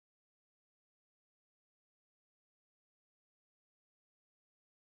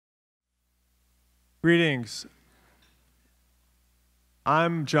Greetings.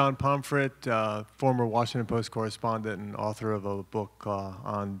 I'm John Pomfret, former Washington Post correspondent and author of a book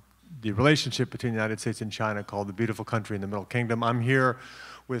on the relationship between the United States and China called The Beautiful Country in the Middle Kingdom. I'm here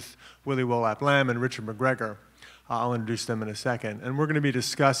with Willy and Richard McGregor. I'll introduce them in a second. And we're going to be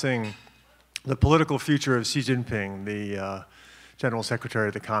discussing the political future of Xi Jinping, the General Secretary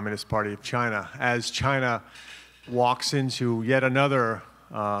of the Communist Party of China, as China walks into yet another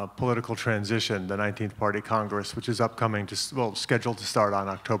political transition, the 19th Party Congress, which is upcoming, scheduled to start on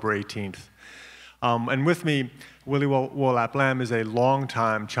October 18th. And with me, Willy is a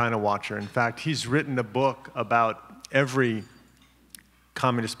longtime China watcher. In fact, he's written a book about every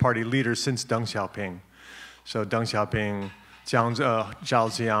Communist Party leader since Deng Xiaoping. So Deng Xiaoping, Zhao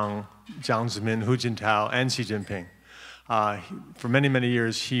Ziang, Jiang Zemin, Hu Jintao, and Xi Jinping. For many, many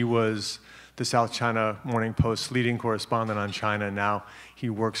years, he was the South China Morning Post's leading correspondent on China. Now he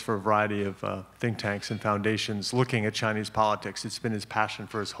works for a variety of think tanks and foundations looking at Chinese politics. It's been his passion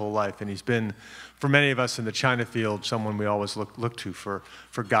for his whole life, and he's been, for many of us in the China field, someone we always look to for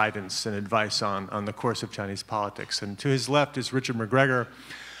guidance and advice on the course of Chinese politics. And to his left is Richard McGregor,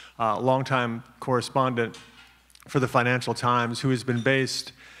 longtime correspondent for the Financial Times, who has been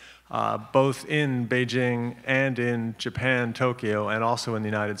based both in Beijing and in Japan, Tokyo, and also in the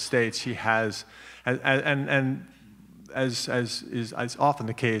United States. He has, and as is often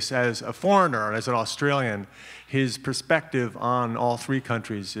the case, as a foreigner, as an Australian, his perspective on all three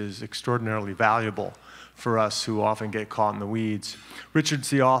countries is extraordinarily valuable for us who often get caught in the weeds. Richard's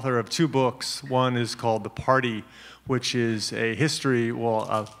the author of two books. One is called The Party, which is a history,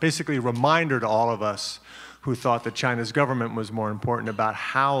 basically a reminder to all of us who thought that China's government was more important about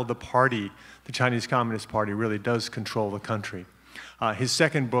how the party, the Chinese Communist Party, really does control the country. His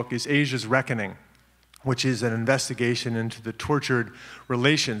second book is Asia's Reckoning, which is an investigation into the tortured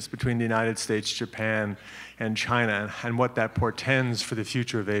relations between the United States, Japan, and China, and what that portends for the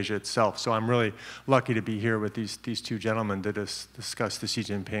future of Asia itself. So I'm really lucky to be here with these two gentlemen to discuss the Xi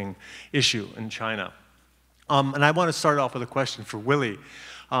Jinping issue in China. And I want to start off with a question for Willy.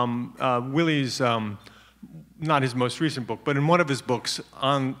 Willy's not his most recent book, but in one of his books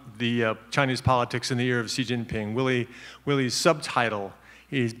on the Chinese politics in the year of Xi Jinping, Willy's subtitle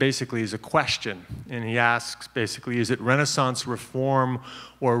is basically a question, and he asks basically, is it Renaissance reform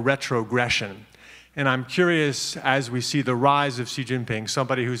or retrogression? And I'm curious, as we see the rise of Xi Jinping,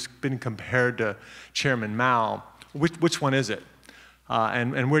 somebody who's been compared to Chairman Mao, which one is it?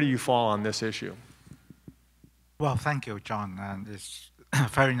 And where do you fall on this issue? Well, thank you, John. And it's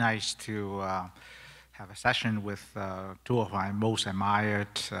very nice to have a session with two of my most admired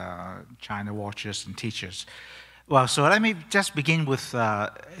China watchers and teachers. Well, so let me just begin with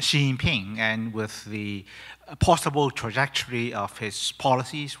Xi Jinping and with the possible trajectory of his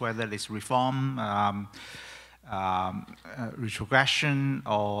policies, whether it's reform, retrogression,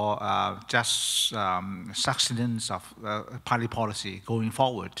 or just sustenance of party policy going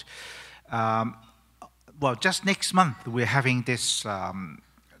forward. Well, just next month, we're having this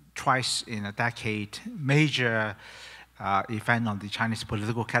twice in a decade major event on the Chinese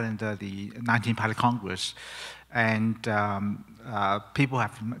political calendar, the 19th Party Congress. And people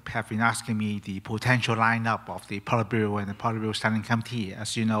have been asking me the potential lineup of the Politburo and the Politburo Standing Committee.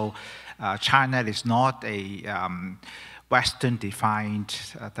 As you know, China is not a Western-defined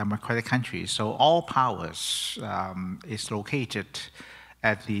democratic country, so all powers is located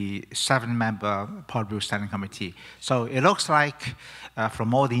at the 7-member Politburo Standing Committee. So it looks like,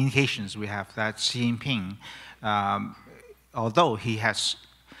 from all the indications we have, that Xi Jinping, although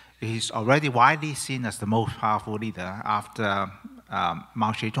he's already widely seen as the most powerful leader after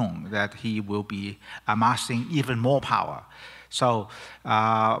Mao Zedong, that he will be amassing even more power. So,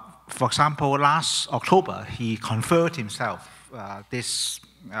 for example, last October, he conferred himself this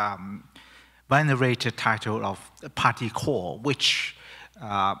venerated title of Party Core, which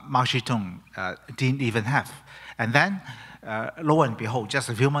Mao Zedong didn't even have. And then, lo and behold, just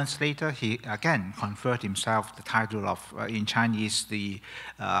a few months later, he again conferred himself the title of, in Chinese, the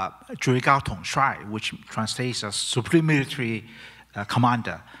最高统帅, which translates as Supreme Military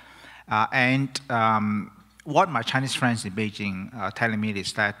Commander. What my Chinese friends in Beijing are telling me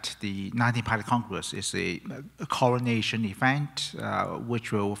is that the 19th Party Congress is a coronation event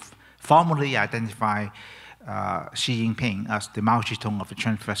which will formally identify Xi Jinping as the Mao Zedong of the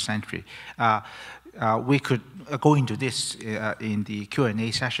 21st century. We could go into this in the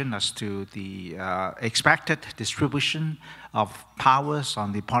Q&A session as to the expected distribution of powers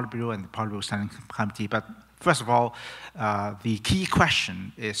on the Politburo and the Politburo Standing Committee. But first of all, the key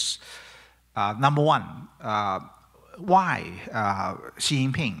question is, number one, why Xi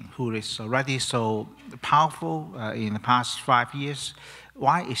Jinping, who is already so powerful in the past 5 years,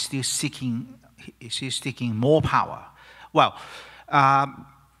 why is he seeking more power? Well,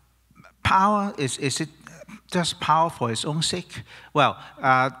 power, is it just power for its own sake? Well,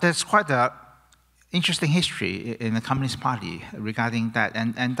 there's quite an interesting history in the Communist Party regarding that,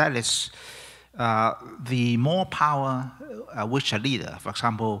 and that is the more power which a leader, for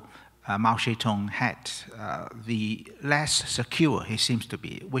example, Mao Zedong had, the less secure he seems to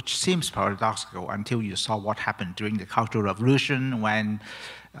be, which seems paradoxical until you saw what happened during the Cultural Revolution when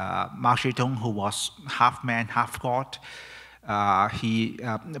Mao Zedong, who was half man, half God, he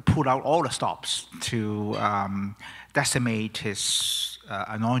pulled out all the stops to decimate his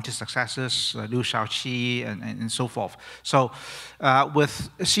anointed successors, Liu Shaoqi, and so forth. So with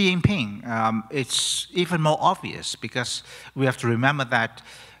Xi Jinping, it's even more obvious because we have to remember that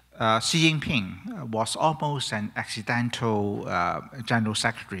Xi Jinping was almost an accidental general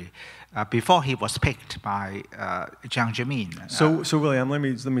secretary before he was picked by Jiang Zemin. So William, let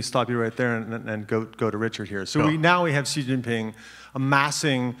me stop you right there and go to Richard here. So Sure. we have Xi Jinping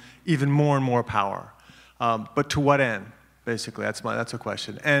amassing even more and more power, but to what end? Basically, that's a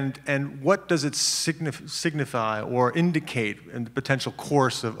question. And what does it signify or indicate in the potential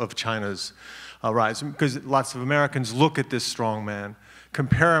course of China's rise? Because lots of Americans look at this strongman,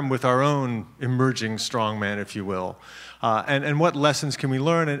 compare him with our own emerging strongman, if you will, and what lessons can we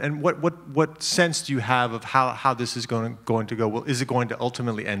learn? And what sense do you have of how this is going to go? Well, is it going to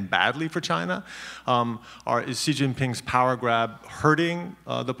ultimately end badly for China? Is Xi Jinping's power grab hurting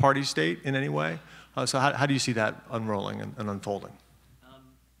the party state in any way? So how do you see that unrolling and unfolding?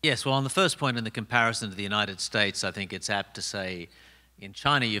 Yes, well, on the first point in the comparison to the United States, I think it's apt to say in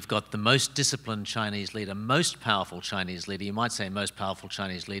China you've got the most disciplined Chinese leader, most powerful Chinese leader. You might say most powerful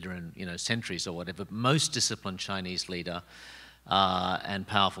Chinese leader in centuries or whatever, most disciplined Chinese leader and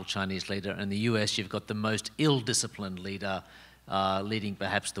powerful Chinese leader. In the US, you've got the most ill-disciplined leader leading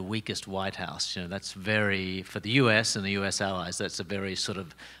perhaps the weakest White House. That's very, for the US and the US allies, that's a very sort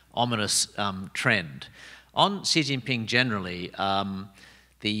of ominous trend. On Xi Jinping generally, I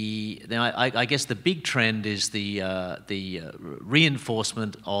guess the big trend is the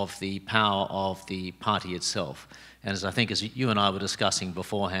reinforcement of the power of the party itself. And as you and I were discussing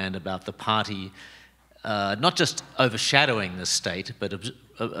beforehand about the party not just overshadowing the state, but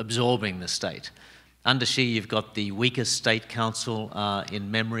absorbing the state. Under Xi, you've got the weakest state council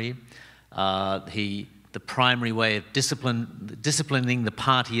in memory. The primary way of disciplining the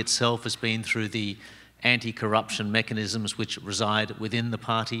party itself has been through the anti-corruption mechanisms which reside within the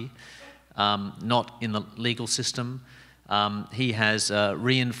party, not in the legal system. He has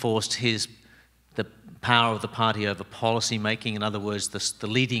reinforced the power of the party over policy making. In other words, the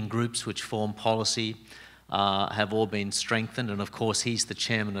leading groups which form policy have all been strengthened, and of course he's the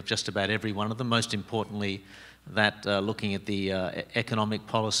chairman of just about every one of them, most importantly that looking at the economic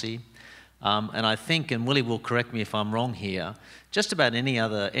policy. And I think, and Willy will correct me if I'm wrong here, just about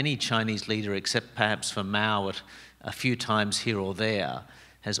any Chinese leader except perhaps for Mao at a few times here or there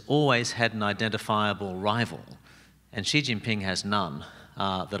has always had an identifiable rival. And Xi Jinping has none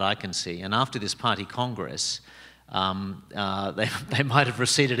that I can see. And after this party congress, they might have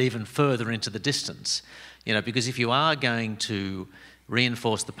receded even further into the distance. Because if you are going to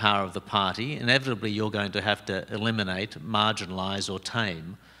reinforce the power of the party, inevitably you're going to have to eliminate, marginalize or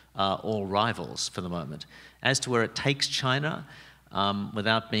tame all rivals for the moment. As to where it takes China,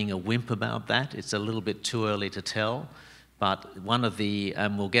 without being a wimp about that, it's a little bit too early to tell. But one of the,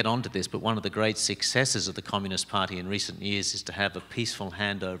 and we'll get onto this, but one of the great successes of the Communist Party in recent years is to have a peaceful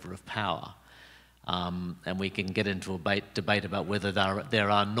handover of power. And we can get into a debate about whether there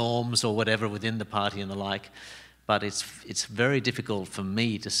are norms or whatever within the party and the like. But it's very difficult for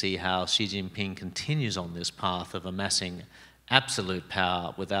me to see how Xi Jinping continues on this path of amassing absolute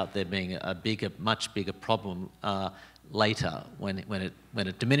power without there being a much bigger problem later when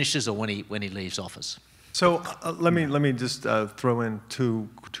it diminishes or when he leaves office. So let me just throw in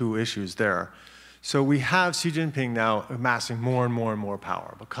two issues there. So we have Xi Jinping now amassing more and more and more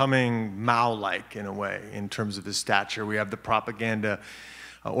power, becoming Mao-like in a way in terms of his stature. We have the propaganda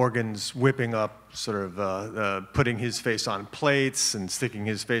organs whipping up, sort of putting his face on plates and sticking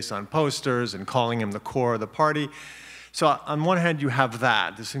his face on posters and calling him the core of the party. So on one hand, you have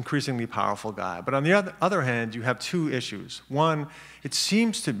that, this increasingly powerful guy. But on the other hand, you have two issues. One, it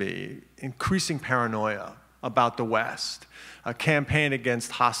seems to be increasing paranoia about the West, a campaign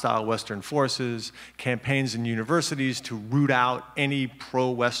against hostile Western forces, campaigns in universities to root out any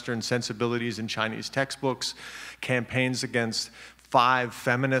pro-Western sensibilities in Chinese textbooks, campaigns against 5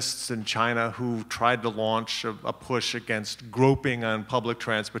 feminists in China who tried to launch a push against groping on public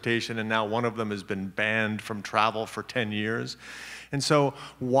transportation, and now one of them has been banned from travel for 10 years. And so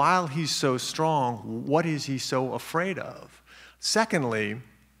while he's so strong, what is he so afraid of? Secondly,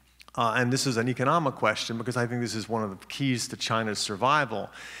 and this is an economic question because I think this is one of the keys to China's survival,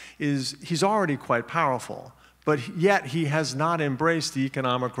 is he's already quite powerful, but yet he has not embraced the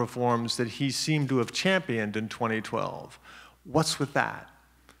economic reforms that he seemed to have championed in 2012. What's with that?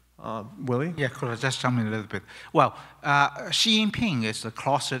 Willy? Yeah, could I just jump in a little bit? Well, Xi Jinping is a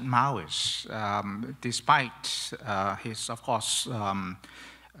closet Maoist, despite his, of course,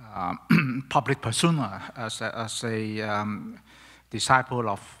 public persona as a disciple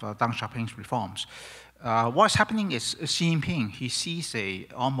of Deng Xiaoping's reforms. What's happening is Xi Jinping, he sees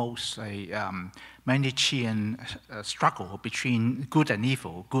almost a Manichaean struggle between good and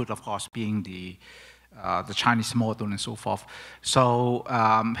evil, good, of course, being the Chinese model and so forth. So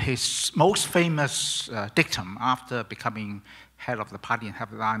his most famous dictum after becoming head of the party and head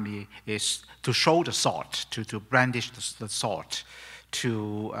of the army is to show the sword, to brandish the sword,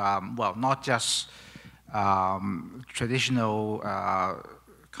 to, well, not just traditional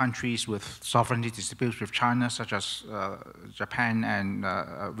countries with sovereignty disputes with China, such as Japan and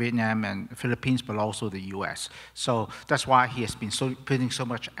Vietnam and Philippines, but also the US. So that's why he has been putting so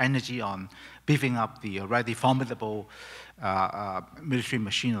much energy on beefing up the already formidable military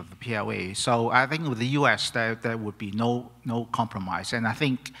machine of the PLA. So I think with the US, there would be no compromise. And I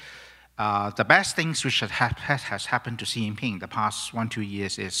think the best things which has happened to Xi Jinping the past 1-2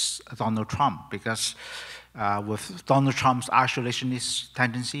 years is Donald Trump, because with Donald Trump's isolationist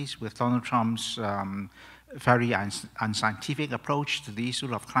tendencies, with Donald Trump's very unscientific approach to the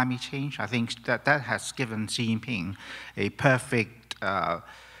issue of climate change, I think that has given Xi Jinping a perfect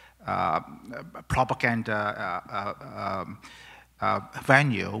propaganda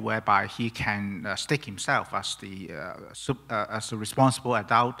venue whereby he can stick himself as the responsible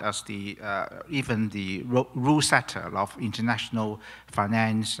adult, as even the rule setter of international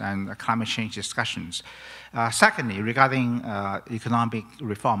finance and climate change discussions. Secondly, regarding economic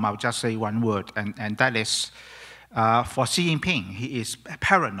reform, I'll just say one word, and that is for Xi Jinping, he is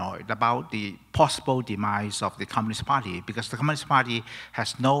paranoid about the possible demise of the Communist Party because the Communist Party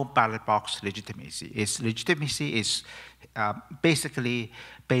has no ballot box legitimacy. Its legitimacy is basically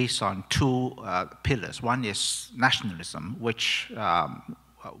based on 2 pillars. One is nationalism, which,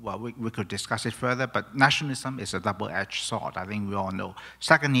 well, we could discuss it further, but nationalism is a double-edged sword, I think we all know.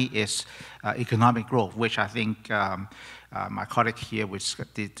 Secondly is economic growth, which I think my colleague here will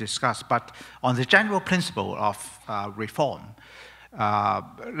discuss. But on the general principle of reform,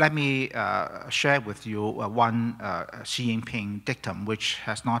 let me share with you one Xi Jinping dictum which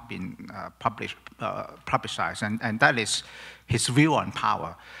has not been publicized, and that is his view on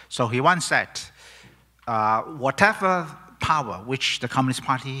power. So he once said, whatever power which the Communist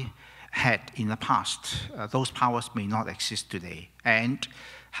Party had in the past, those powers may not exist today. And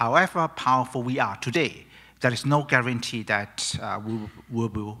however powerful we are today, there is no guarantee that we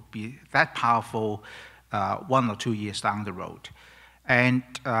will be that powerful 1 or 2 years down the road. And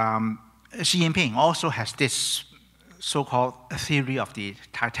Xi Jinping also has this so-called theory of the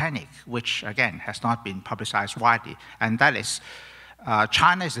Titanic, which again has not been publicized widely, and that is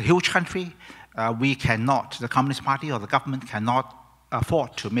China is a huge country. We cannot, the Communist Party or the government cannot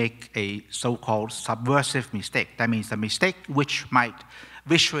afford to make a so-called subversive mistake. That means a mistake which might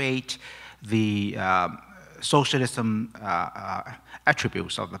vitiate the socialism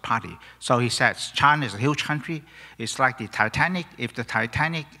attributes of the party. So he says, China is a huge country. It's like the Titanic. If the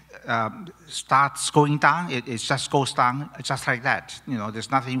Titanic starts going down, it just goes down just like that. You know,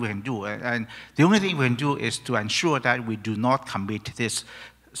 there's nothing we can do. And the only thing we can do is to ensure that we do not commit this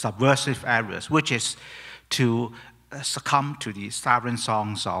subversive errors, which is to succumb to the siren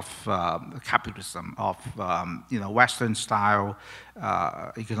songs of capitalism, of Western-style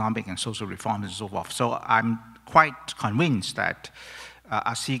economic and social reforms and so forth. So I'm quite convinced that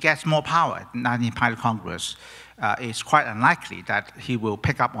as he gets more power at the 19th Party Congress, it's quite unlikely that he will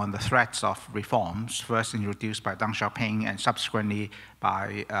pick up on the threats of reforms, first introduced by Deng Xiaoping and subsequently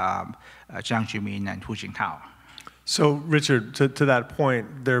by Jiang Zemin and Hu Jintao. So, Richard, to that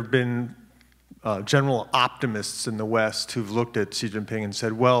point, there have been general optimists in the West who've looked at Xi Jinping and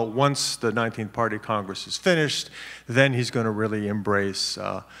said, well, once the 19th Party Congress is finished, then he's going to really embrace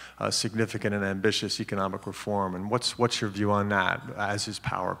a significant and ambitious economic reform. And what's your view on that as his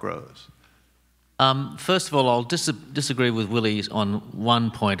power grows? First of all, I'll disagree with Willy on one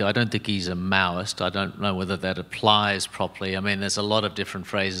point. I don't think he's a Maoist. I don't know whether that applies properly. I mean, there's a lot of different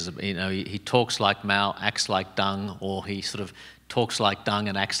phrases. You know, he talks like Mao, acts like Deng, or he sort of talks like Deng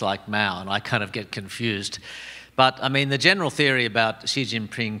and acts like Mao, and I kind of get confused. But I mean, the general theory about Xi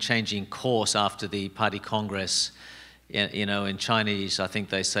Jinping changing course after the party congress, you know, in Chinese, I think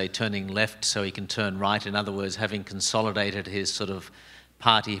they say turning left so he can turn right. In other words, having consolidated his sort of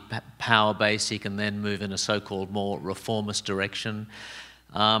party power base, he can then move in a so-called more reformist direction.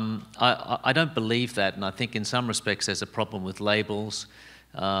 I don't believe that, and I think in some respects there's a problem with labels.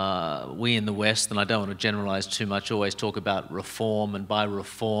 We in the West, and I don't want to generalize too much, always talk about reform, and by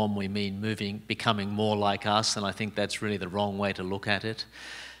reform we mean becoming more like us, and I think that's really the wrong way to look at it.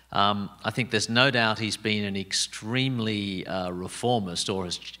 I think there's no doubt he's been an extremely reformist, or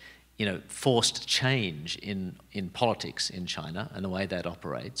has, you know, forced change in politics in China and the way that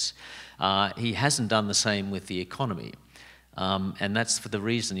operates. He hasn't done the same with the economy. And that's for the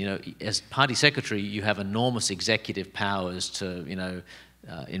reason, you know, as party secretary, you have enormous executive powers to, you know,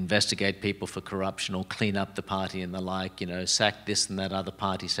 investigate people for corruption or clean up the party and the like, you know, sack this and that other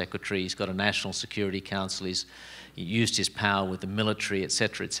party secretary. He's got a National Security Council. He used his power with the military,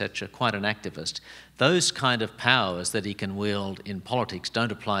 etc., quite an activist. Those kind of powers that he can wield in politics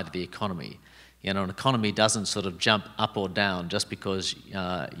don't apply to the economy. You know, an economy doesn't sort of jump up or down just because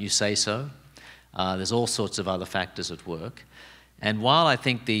you say so. There's all sorts of other factors at work. And while I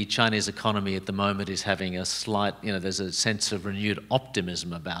think the Chinese economy at the moment is having a slight, you know, there's a sense of renewed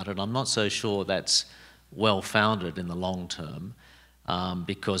optimism about it, I'm not so sure that's well-founded in the long term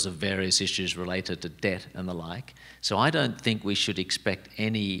because of various issues related to debt and the like. So I don't think we should expect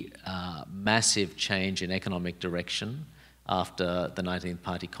any massive change in economic direction after the 19th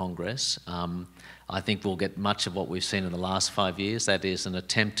Party Congress. I think we'll get much of what we've seen in the last 5 years. That is an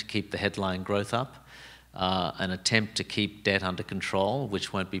attempt to keep the headline growth up, an attempt to keep debt under control,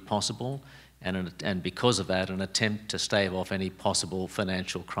 which won't be possible, and because of that, an attempt to stave off any possible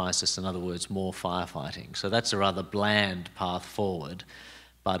financial crisis, in other words, more firefighting. So that's a rather bland path forward,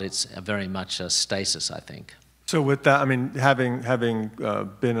 but it's very much a stasis, I think. So with that, I mean, having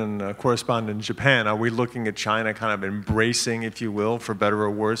been a correspondent in Japan, are we looking at China kind of embracing, if you will, for better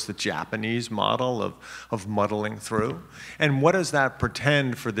or worse, the Japanese model of muddling through? And what does that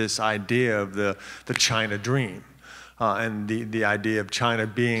portend for this idea of the China dream and the idea of China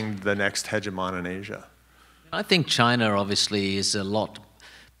being the next hegemon in Asia? I think China obviously is a lot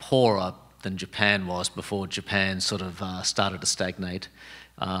poorer than Japan was before Japan sort of started to stagnate.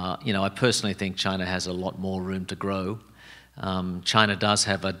 You know, I personally think China has a lot more room to grow. China does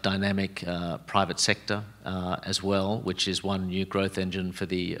have a dynamic private sector as well, which is one new growth engine for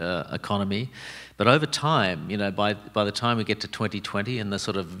the economy. But over time, you know, by the time we get to 2020 and the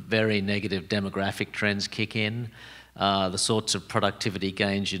sort of very negative demographic trends kick in, the sorts of productivity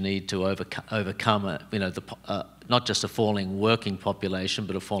gains you need to overcome, you know, not just a falling working population,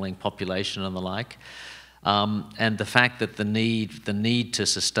 but a falling population and the like. And the fact that the need to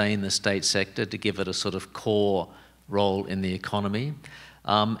sustain the state sector, to give it a sort of core role in the economy,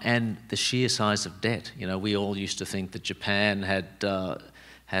 and the sheer size of debt. You know, we all used to think that Japan had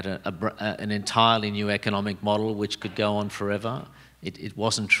an entirely new economic model which could go on forever. It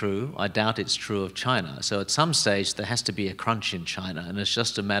wasn't true. I doubt it's true of China. So at some stage there has to be a crunch in China, and it's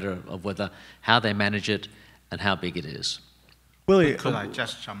just a matter of how they manage it and how big it is. Willy, could I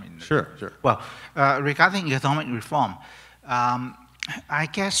just jump in? Sure, sure. Well, regarding economic reform, I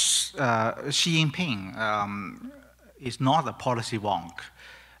guess Xi Jinping is not a policy wonk.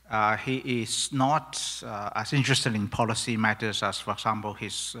 He is not as interested in policy matters as, for example,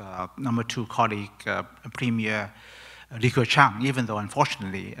 his number 2 colleague, Premier Li Keqiang, even though,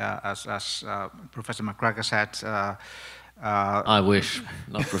 unfortunately, as Professor McGregor said, I wish,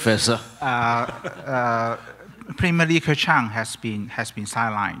 not Professor. Premier Li Keqiang has been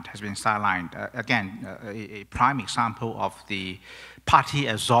sidelined. Again, a prime example of the party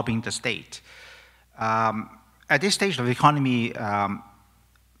absorbing the state. At this stage of the economy,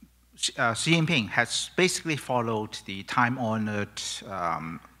 Xi Jinping has basically followed the time-honored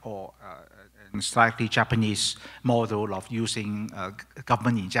and slightly Japanese model of using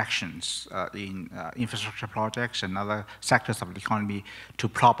government injections in infrastructure projects and other sectors of the economy to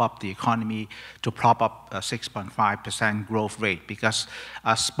prop up the economy, to prop up a 6.5% growth rate. Because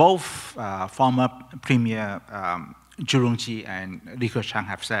as both former Premier Zhu Rongji and Li Keqiang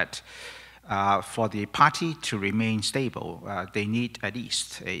have said, for the party to remain stable, they need at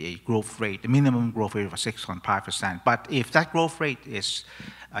least a growth rate, a minimum growth rate of 6.5%. But if that growth rate is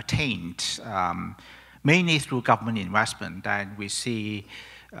attained mainly through government investment, then we see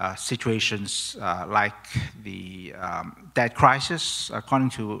situations like the debt crisis. According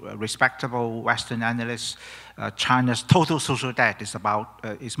to respectable Western analysts, China's total social debt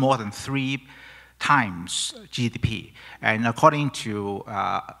is more than 3 times GDP. And according to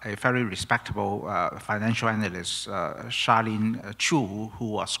a very respectable financial analyst, Charlene Chu,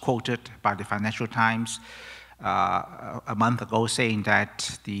 who was quoted by the Financial Times a month ago, saying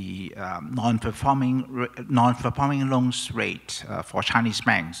that the non-performing loans rate for Chinese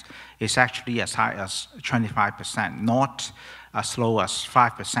banks is actually as high as 25%, not as low as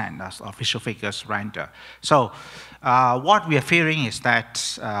 5% as official figures render. So what we are fearing is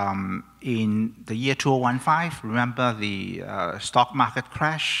that in the year 2015, remember the stock market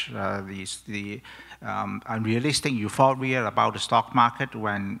crash, the unrealistic euphoria about the stock market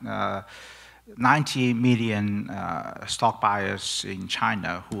when 90 million stock buyers in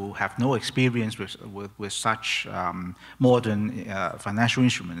China who have no experience with such modern financial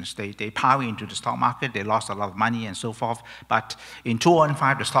instruments, they power into the stock market, they lost a lot of money and so forth. But in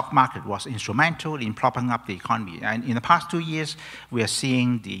 2015, the stock market was instrumental in propping up the economy. And in the past 2 years, we are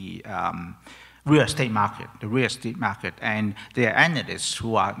seeing the real estate market, and there are analysts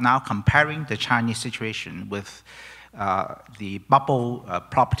who are now comparing the Chinese situation with the bubble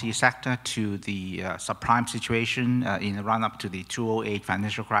property sector to the subprime situation in the run-up to the 2008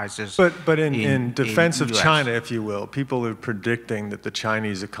 financial crisis. But in defense of China, if you will, people are predicting that the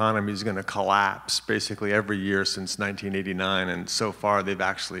Chinese economy is going to collapse basically every year since 1989, and so far they've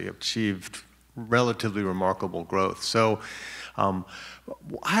actually achieved relatively remarkable growth. So I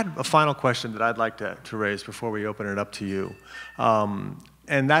had a final question that I'd like to raise before we open it up to you.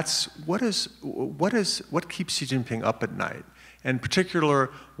 And that's, what keeps Xi Jinping up at night? In particular,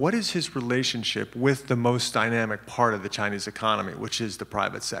 what is his relationship with the most dynamic part of the Chinese economy, which is the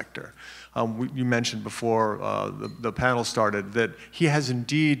private sector? You mentioned before the panel started that he has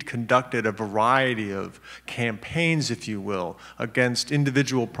indeed conducted a variety of campaigns, if you will, against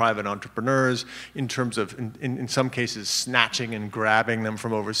individual private entrepreneurs in terms of, in some cases, snatching and grabbing them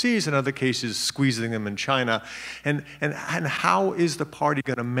from overseas, in other cases, squeezing them in China. And how is the party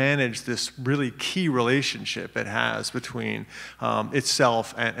going to manage this really key relationship it has between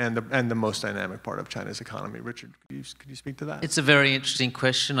itself and the most dynamic part of China's economy? Richard, could you speak to that? It's a very interesting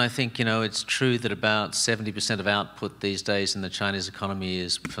question. I think, it's true that about 70% of output these days in the Chinese economy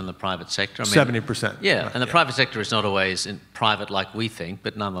is from the private sector. 70%. Yeah, right, and the private sector is not always private like we think,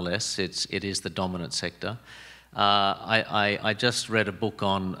 but nonetheless, it is the dominant sector. I just read a book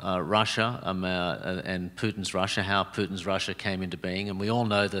on Russia and Putin's Russia, how Putin's Russia came into being, and we all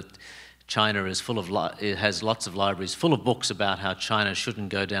know that China is full of, it has lots of libraries full of books about how China shouldn't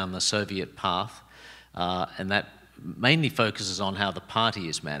go down the Soviet path, and that mainly focuses on how the party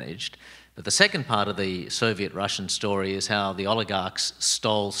is managed. But the second part of the Soviet-Russian story is how the oligarchs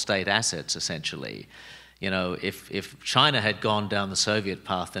stole state assets, essentially. If China had gone down the Soviet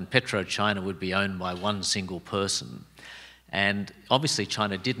path, then PetroChina would be owned by one single person. And obviously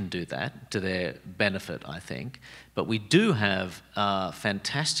China didn't do that to their benefit, I think. But we do have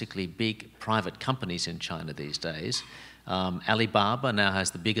fantastically big private companies in China these days. Alibaba now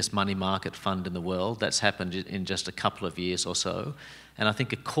has the biggest money market fund in the world. That's happened in just a couple of years or so. And I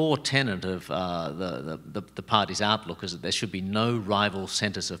think a core tenet of the party's outlook is that there should be no rival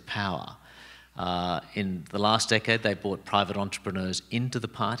centers of power. In the last decade, they brought private entrepreneurs into the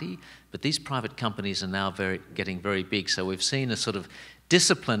party, but these private companies are now getting very big. So we've seen a sort of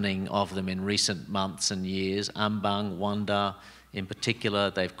disciplining of them in recent months and years. Ambang, Wanda, in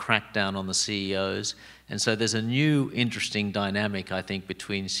particular, they've cracked down on the CEOs. And so there's a new interesting dynamic, I think,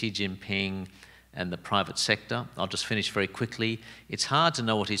 between Xi Jinping and the private sector. I'll just finish very quickly. It's hard to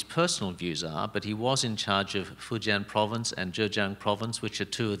know what his personal views are, but he was in charge of Fujian province and Zhejiang province, which are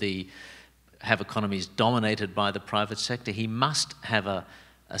two of the have economies dominated by the private sector. He must have a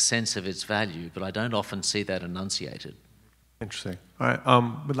sense of its value, but I don't often see that enunciated. Interesting. All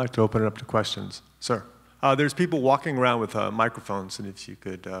right, we'd like to open it up to questions. Sir, there's people walking around with microphones, and if you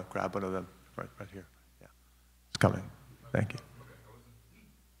could grab one of them right here. Yeah, it's coming. Thank you.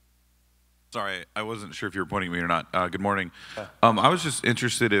 Sorry, I wasn't sure if you were pointing at me or not. Good morning. I was just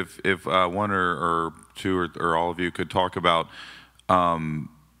interested if one or two or all of you could talk about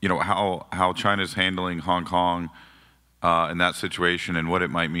how China's handling Hong Kong in that situation and what it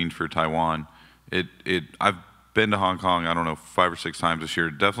might mean for Taiwan. I've been to Hong Kong, I don't know, 5 or 6 times this year.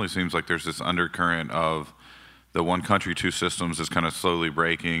 It definitely seems like there's this undercurrent of the one country, two systems is kind of slowly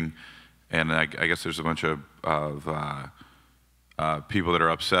breaking, and I guess there's a bunch of people that are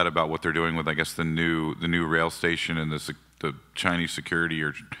upset about what they're doing with, I guess, the new rail station and the Chinese security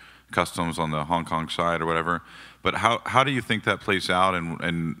or customs on the Hong Kong side or whatever. But how do you think that plays out,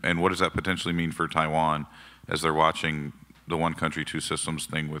 and what does that potentially mean for Taiwan as they're watching the one country, two systems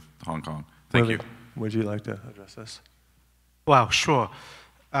thing with Hong Kong? Thank Willy, you. Would you like to address this? Well, sure.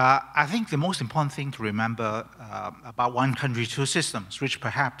 I think the most important thing to remember about one country, two systems, which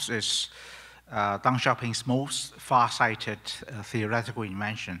perhaps is Deng Xiaoping's most far-sighted theoretical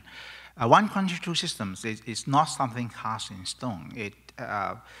invention. One country, two systems is not something cast in stone.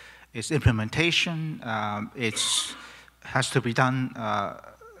 Its implementation has to be done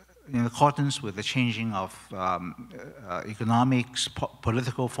in accordance with the changing of economics,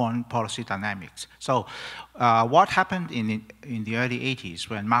 political, foreign policy dynamics. So what happened in the early 80s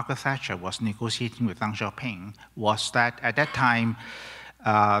when Margaret Thatcher was negotiating with Deng Xiaoping was that at that time,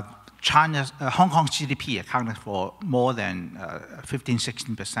 Hong Kong's GDP accounted for more than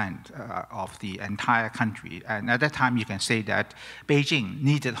 15–16% of the entire country. And at that time, you can say that Beijing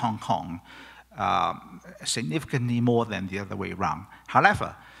needed Hong Kong significantly more than the other way around.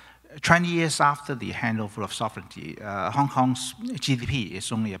 However, 20 years after the handover of sovereignty, Hong Kong's GDP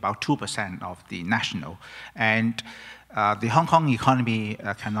is only about 2% of the national. And the Hong Kong economy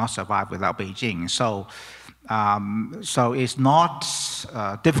cannot survive without Beijing. So it's not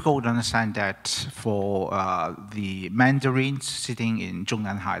difficult to understand that for the Mandarins sitting in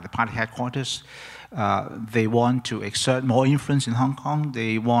Zhongnanhai, the party headquarters, they want to exert more influence in Hong Kong.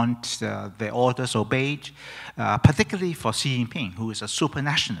 They want their orders obeyed, particularly for Xi Jinping, who is a super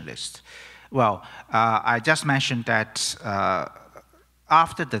nationalist. Well, I just mentioned that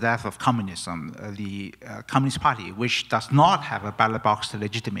after the death of communism, the Communist Party, which does not have a ballot box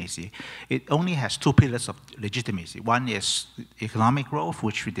legitimacy, it only has two pillars of legitimacy. One is economic growth,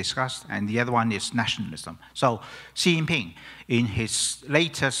 which we discussed, and the other one is nationalism. So Xi Jinping, in his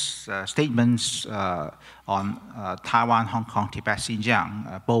latest statements on Taiwan, Hong Kong, Tibet,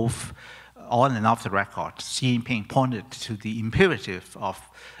 Xinjiang, both on and off the record, Xi Jinping pointed to the imperative of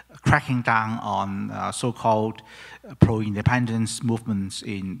cracking down on so-called pro-independence movements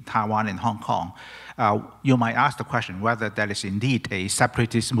in Taiwan and Hong Kong. You might ask the question whether there is indeed a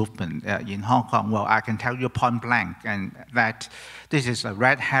separatist movement in Hong Kong. Well, I can tell you point blank, and that this is a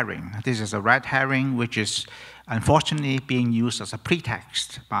red herring. This is a red herring which is unfortunately being used as a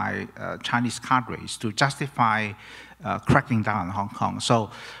pretext by Chinese cadres to justify cracking down on Hong Kong.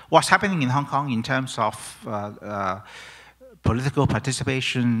 So what's happening in Hong Kong in terms of political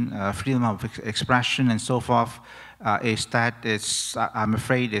participation, freedom of expression, and so forth, is that I'm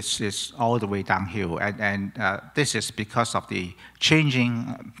afraid it's all the way downhill. And this is because of the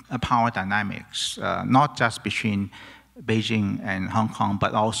changing power dynamics, not just between Beijing and Hong Kong,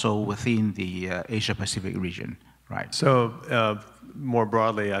 but also within the Asia-Pacific region, right? So more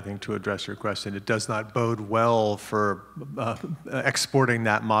broadly, I think to address your question, it does not bode well for exporting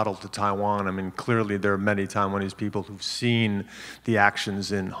that model to Taiwan. I mean, clearly there are many Taiwanese people who've seen the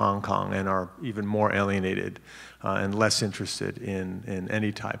actions in Hong Kong and are even more alienated and less interested in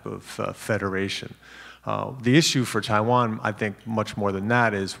any type of federation. The issue for Taiwan, I think much more than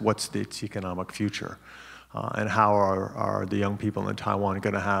that, is what's its economic future? And how are the young people in Taiwan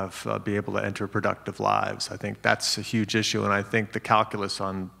going to be able to enter productive lives? I think that's a huge issue, and I think the calculus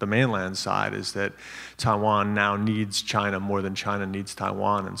on the mainland side is that Taiwan now needs China more than China needs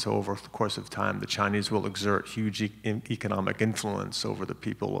Taiwan, and so over the course of time, the Chinese will exert huge economic influence over the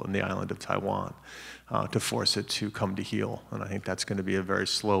people in the island of Taiwan to force it to come to heel, and I think that's going to be a very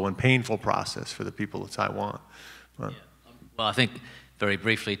slow and painful process for the people of Taiwan. Yeah. Well, I think very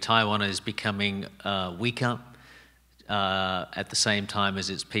briefly, Taiwan is becoming weaker at the same time as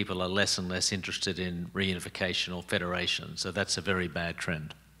its people are less and less interested in reunification or federation. So that's a very bad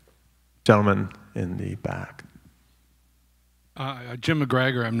trend. Gentleman in the back. Jim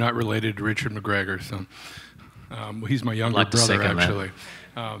McGregor. I'm not related to Richard McGregor, so he's my younger brother, actually.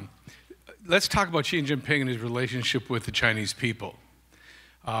 Let's talk about Xi Jinping and his relationship with the Chinese people.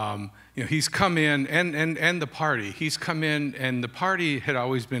 You know, he's come in, and the party. He's come in, and the party had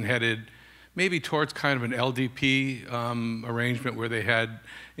always been headed maybe towards kind of an LDP arrangement where they had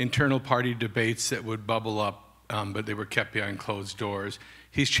internal party debates that would bubble up, but they were kept behind closed doors.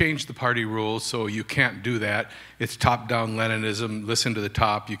 He's changed the party rules, so you can't do that. It's top-down Leninism, listen to the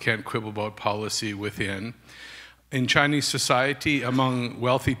top. You can't quibble about policy within. In Chinese society, among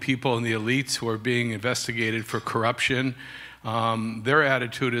wealthy people and the elites who are being investigated for corruption, their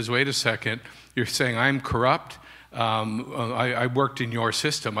attitude is, wait a second, you're saying I'm corrupt? I worked in your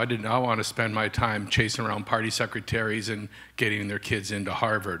system. I want to spend my time chasing around party secretaries and getting their kids into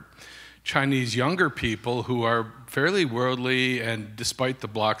Harvard. Chinese younger people who are fairly worldly and despite the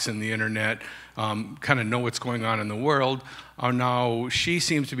blocks in the internet, kind of know what's going on in the world, are now, Xi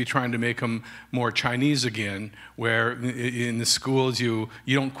seems to be trying to make them more Chinese again, where in the schools you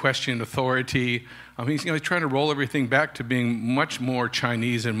don't question authority. He's trying to roll everything back to being much more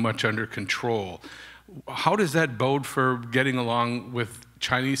Chinese and much under control. How does that bode for getting along with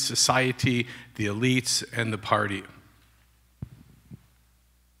Chinese society, the elites, and the party?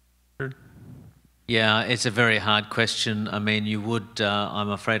 Yeah, it's a very hard question. I mean, you would, I'm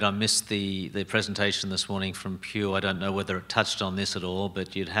afraid I missed the presentation this morning from Pew. I don't know whether it touched on this at all,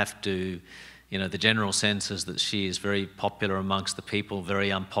 but you'd have to, you know, the general sense is that she is very popular amongst the people,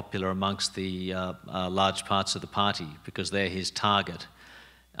 very unpopular amongst the large parts of the party, because they're his target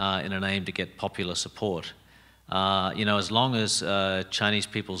in an aim to get popular support. You know, as long as Chinese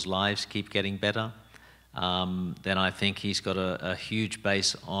people's lives keep getting better, then I think he's got a huge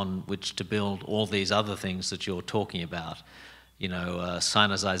base on which to build all these other things that you're talking about. You know,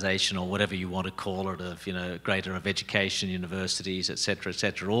 Sinicization, or whatever you want to call it, of, you know, greater of education, universities, et cetera,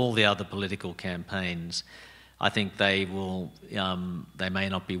 all the other political campaigns. I think they will, they may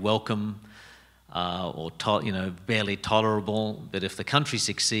not be welcome or, you know, barely tolerable, but if the country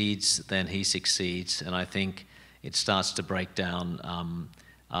succeeds, then he succeeds, and I think it starts to break down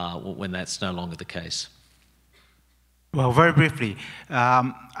when that's no longer the case. Well, very briefly,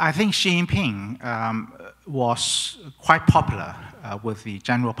 I think Xi Jinping was quite popular with the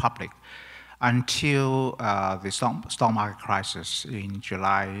general public until the stock market crisis in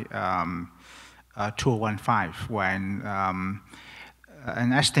July 2015, when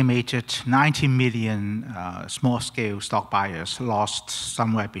an estimated 90 million small-scale stock buyers lost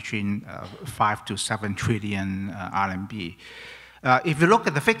somewhere between 5 to 7 trillion RMB. If you look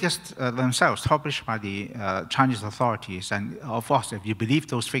at the figures themselves published by the Chinese authorities, and of course, if you believe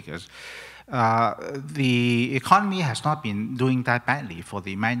those figures, the economy has not been doing that badly for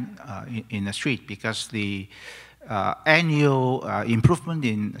the men in the street, because the annual improvement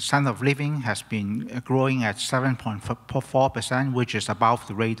in standard of living has been growing at 7.4%, which is above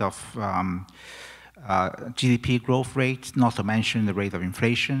the rate of GDP growth rate, not to mention the rate of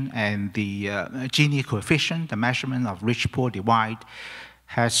inflation, and the Gini coefficient, the measurement of rich-poor divide,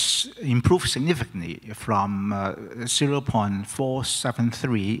 has improved significantly from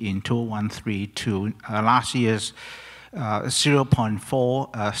 0.473 in 2013 to last year's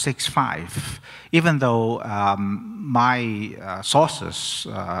 0.465, even though my sources,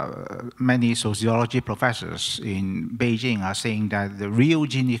 many sociology professors in Beijing, are saying that the real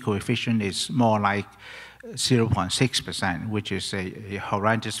Gini coefficient is more like 0.6%, which is a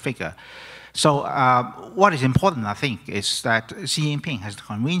horrendous figure. So what is important, I think, is that Xi Jinping has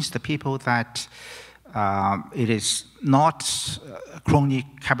convinced the people that it is not crony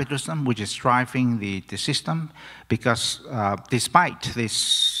capitalism which is driving the system, because despite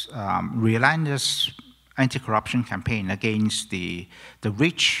this relentless anti-corruption campaign against the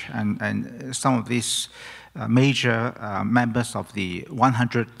rich and some of these major members of the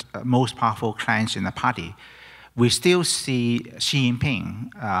 100 most powerful clans in the party, we still see Xi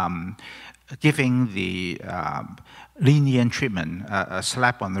Jinping giving the lenient treatment, a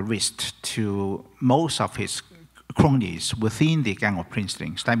slap on the wrist, to most of his cronies within the gang of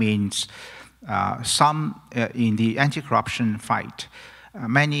princelings. That means some in the anti-corruption fight,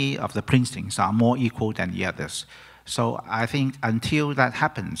 many of the princelings are more equal than the others. So I think until that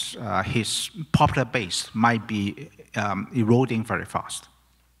happens, his popular base might be eroding very fast.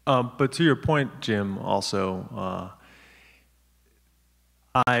 But to your point, Jim, also,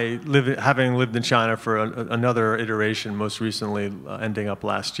 having lived in China for another iteration, most recently ending up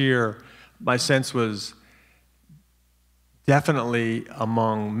last year, my sense was definitely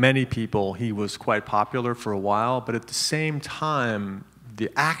among many people he was quite popular for a while, but at the same time, the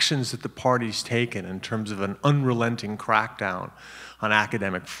actions that the party's taken in terms of an unrelenting crackdown on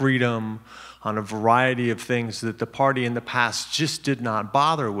academic freedom, on a variety of things that the party in the past just did not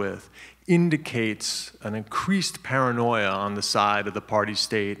bother with, indicates an increased paranoia on the side of the party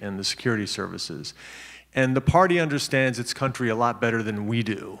state and the security services. And the party understands its country a lot better than we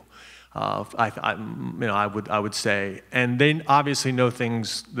do, I would say. And they obviously know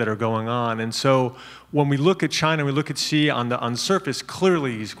things that are going on. And so when we look at China, we look at Xi on the surface,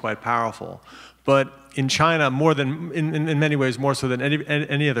 clearly he's quite powerful. But in China, more than, in many ways, more so than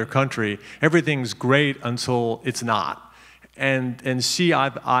any other country, everything's great until it's not. And Xi,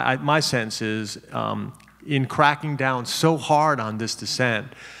 my sense is, in cracking down so hard on this dissent,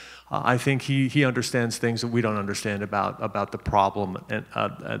 I think he understands things that we don't understand about the problem and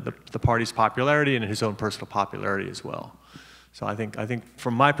the party's popularity and his own personal popularity as well. So I think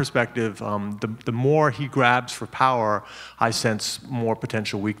from my perspective, the more he grabs for power, I sense more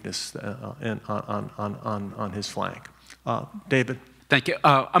potential weakness on his flank. David. Thank you.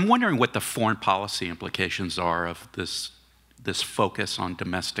 I'm wondering what the foreign policy implications are of this focus on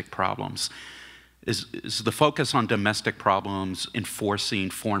domestic problems. Is the focus on domestic problems enforcing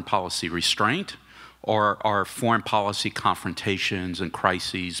foreign policy restraint, or are foreign policy confrontations and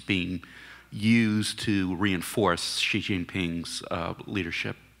crises being used to reinforce Xi Jinping's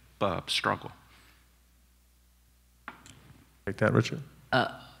leadership struggle? Take that, Richard.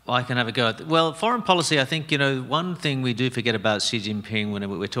 Well, I can have a go at well, foreign policy, I think, one thing we do forget about Xi Jinping when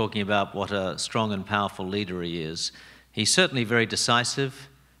we're talking about what a strong and powerful leader he is. He's certainly very decisive.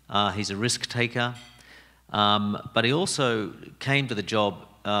 He's a risk taker. But he also came to the job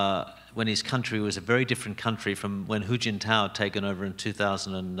when his country was a very different country from when Hu Jintao had taken over in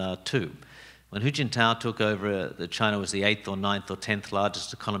 2002. When Hu Jintao took over, China was the 8th or 9th or 10th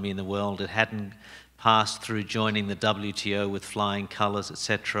largest economy in the world. It hadn't passed through joining the WTO with flying colors,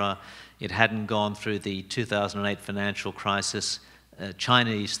 etc. It hadn't gone through the 2008 financial crisis.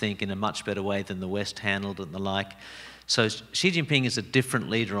 Chinese think in a much better way than the West handled it and the like. So Xi Jinping is a different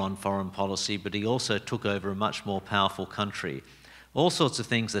leader on foreign policy, but he also took over a much more powerful country. All sorts of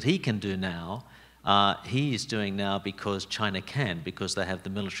things that he can do now, he is doing now because China can, because they have the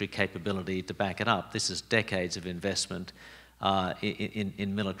military capability to back it up. This is decades of investment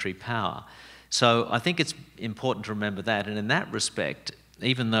in military power. So I think it's important to remember that. And in that respect,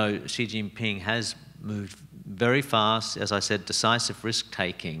 even though Xi Jinping has moved very fast, as I said, decisive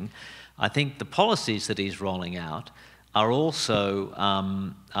risk-taking, I think the policies that he's rolling out are also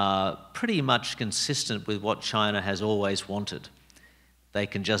pretty much consistent with what China has always wanted. They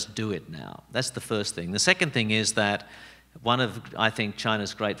can just do it now. That's the first thing. The second thing is that one of, I think,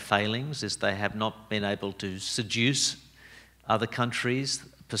 China's great failings is they have not been able to seduce other countries,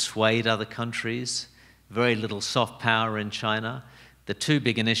 persuade other countries, very little soft power in China. The two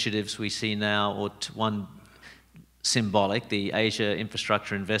big initiatives we see now, or one symbolic, the Asia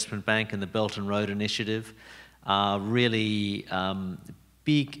Infrastructure Investment Bank and the Belt and Road Initiative, are really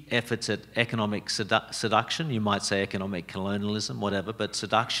big efforts at economic seduction. You might say economic colonialism, whatever, but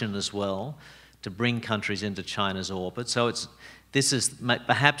seduction as well, to bring countries into China's orbit. So this is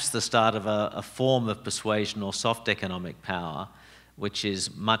perhaps the start of a form of persuasion or soft economic power, which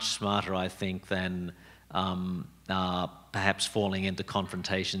is much smarter, I think, than perhaps falling into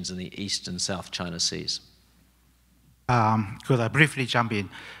confrontations in the East and South China Seas. Could I briefly jump in?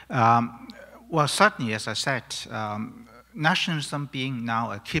 Well, certainly, as I said, nationalism being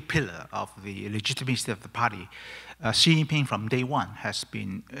now a key pillar of the legitimacy of the party, Xi Jinping from day one has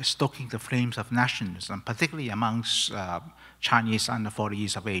been stoking the flames of nationalism, particularly amongst Chinese under 40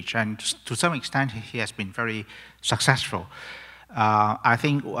 years of age. And to some extent, he has been very successful. I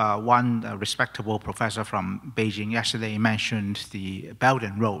think one respectable professor from Beijing yesterday mentioned the Belt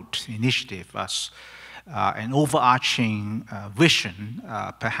and Road Initiative as an overarching vision,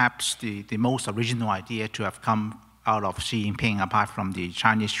 perhaps the most original idea to have come out of Xi Jinping apart from the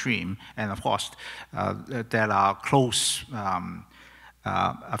Chinese Dream. And of course, there are close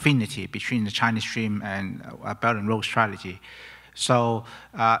affinity between the Chinese Dream and Belt and Road strategy. So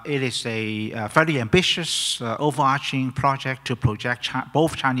it is a very ambitious, overarching project to project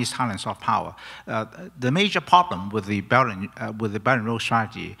both Chinese talents of power. The major problem with the Belt and Road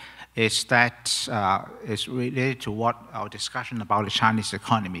strategy is that it's related to what our discussion about the Chinese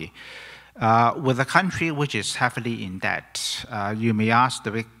economy. With a country which is heavily in debt, you may ask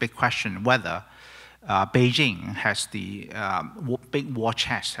the big question whether Beijing has the big war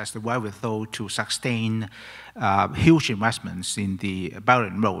chest, has the wherewithal to sustain huge investments in the Belt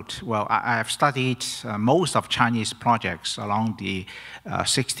and Road. Well, I have studied most of Chinese projects along the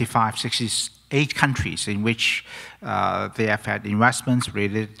 68 countries in which they have had investments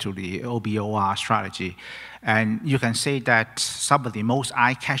related to the OBOR strategy. And you can say that some of the most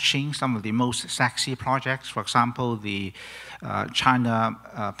eye-catching, some of the most sexy projects, for example, the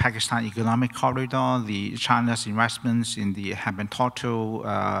China-Pakistan Economic Corridor, the China's investments in the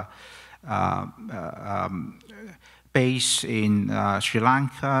Hambantota base in Sri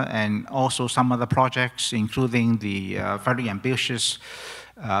Lanka, and also some other projects, including the very ambitious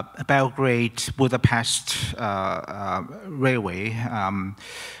Belgrade-Budapest railway.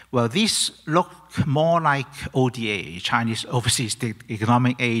 Well, these look more like ODA, Chinese Overseas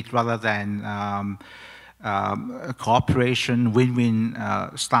Economic Aid, rather than cooperation, win-win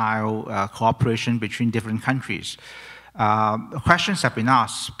style cooperation between different countries. Questions have been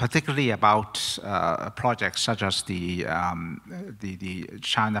asked, particularly about projects such as the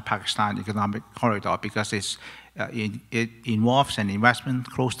China-Pakistan Economic Corridor, because it involves an investment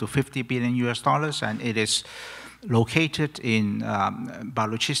close to $50 billion, and it is located in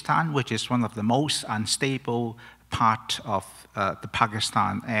Balochistan, which is one of the most unstable part of the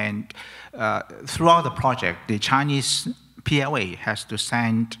Pakistan. And throughout the project, the Chinese PLA has to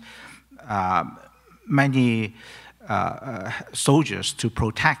send many soldiers to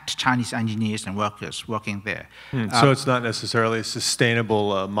protect Chinese engineers and workers working there. So it's not necessarily a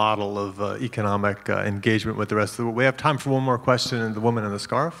sustainable model of economic engagement with the rest of the world. We have time for one more question, and the woman in the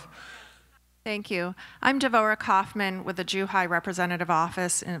scarf. Thank you. I'm Devora Kaufman with the Zhuhai Representative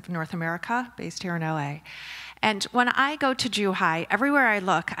Office in North America, based here in LA. And when I go to Zhuhai, everywhere I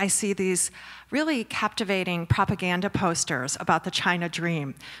look, I see these really captivating propaganda posters about the China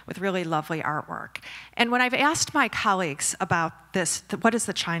Dream with really lovely artwork. And when I've asked my colleagues about this, what is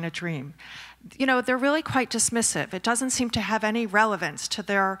the China Dream? You know, they're really quite dismissive. It doesn't seem to have any relevance to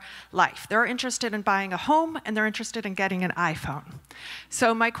their life. They're interested in buying a home, and they're interested in getting an iPhone.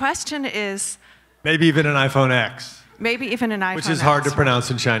 So my question is... Maybe even an iPhone X. Maybe even an iPhone X. Which is hard to pronounce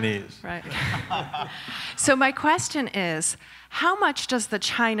in Chinese. Right. So my question is, how much does the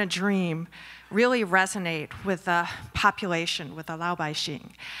China Dream really resonate with the population, with the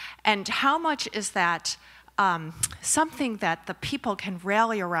Laobaixing? And how much is that something that the people can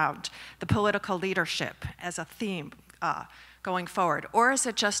rally around, the political leadership, as a theme going forward? Or is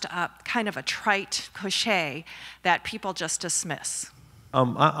it just a kind of a trite cliche that people just dismiss?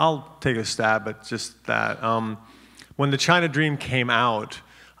 I'll take a stab at just that. When the China Dream came out,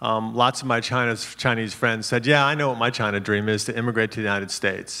 lots of my Chinese friends said, yeah, I know what my China Dream is, to immigrate to the United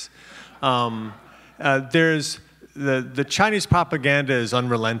States. The Chinese propaganda is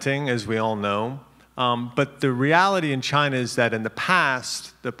unrelenting, as we all know. But the reality in China is that in the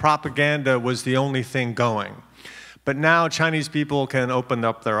past, the propaganda was the only thing going. But now Chinese people can open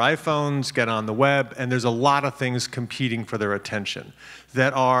up their iPhones, get on the web, and there's a lot of things competing for their attention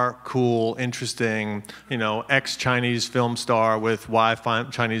that are cool, interesting, you know, ex-Chinese film star with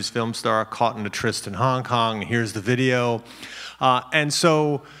Chinese film star caught in a tryst in Hong Kong, here's the video. And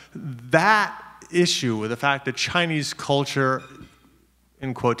so that issue with the fact that Chinese culture,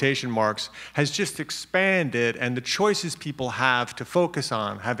 in quotation marks, has just expanded, and the choices people have to focus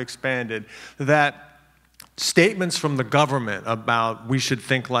on have expanded, that statements from the government about we should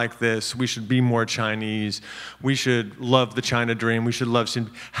think like this, we should be more Chinese, we should love the China Dream, we should love Xi,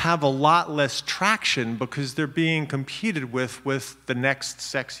 have a lot less traction because they're being competed with the next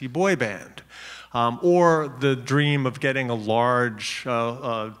sexy boy band. Or the dream of getting a large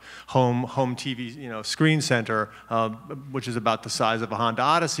home TV, you know, screen center, which is about the size of a Honda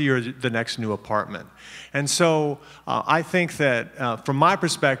Odyssey, or the next new apartment. And so I think that, from my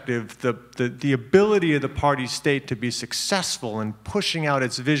perspective, the ability of the party state to be successful in pushing out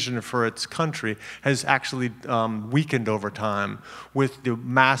its vision for its country has actually weakened over time with the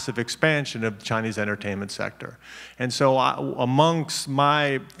massive expansion of the Chinese entertainment sector. And so amongst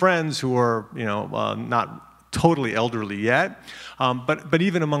my friends who are, you know, not totally elderly yet, but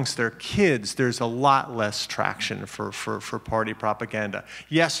even amongst their kids, there's a lot less traction for party propaganda.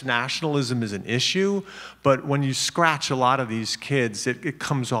 Yes, nationalism is an issue, but when you scratch a lot of these kids, it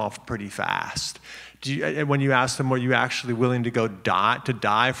comes off pretty fast. When you ask them, were you actually willing to go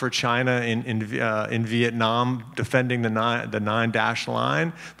die for China in Vietnam, defending the 9-dash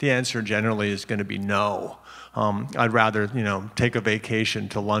line? The answer generally is going to be no. I'd rather, you know, take a vacation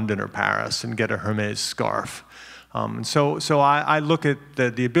to London or Paris and get a Hermes scarf. So I look at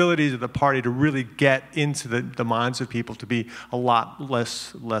the abilities of the party to really get into the minds of people to be a lot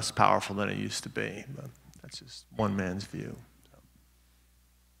less powerful than it used to be. But that's just one man's view.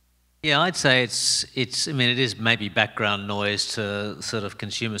 Yeah, I'd say I mean, it is maybe background noise to sort of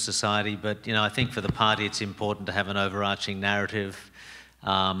consumer society, but, you know, I think for the party it's important to have an overarching narrative.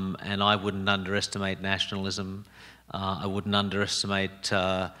 And I wouldn't underestimate nationalism. I wouldn't underestimate,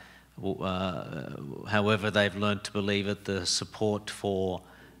 however they've learned to believe it, the support for,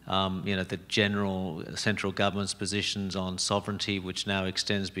 you know, the general central government's positions on sovereignty, which now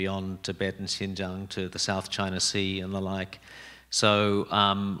extends beyond Tibet and Xinjiang to the South China Sea and the like. So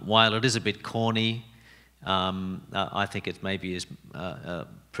while it is a bit corny, I think it maybe is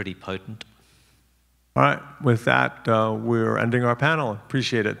pretty potent. All right, with that, we're ending our panel.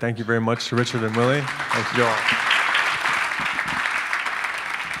 Appreciate it. Thank you very much to Richard and Willy. Thank you all.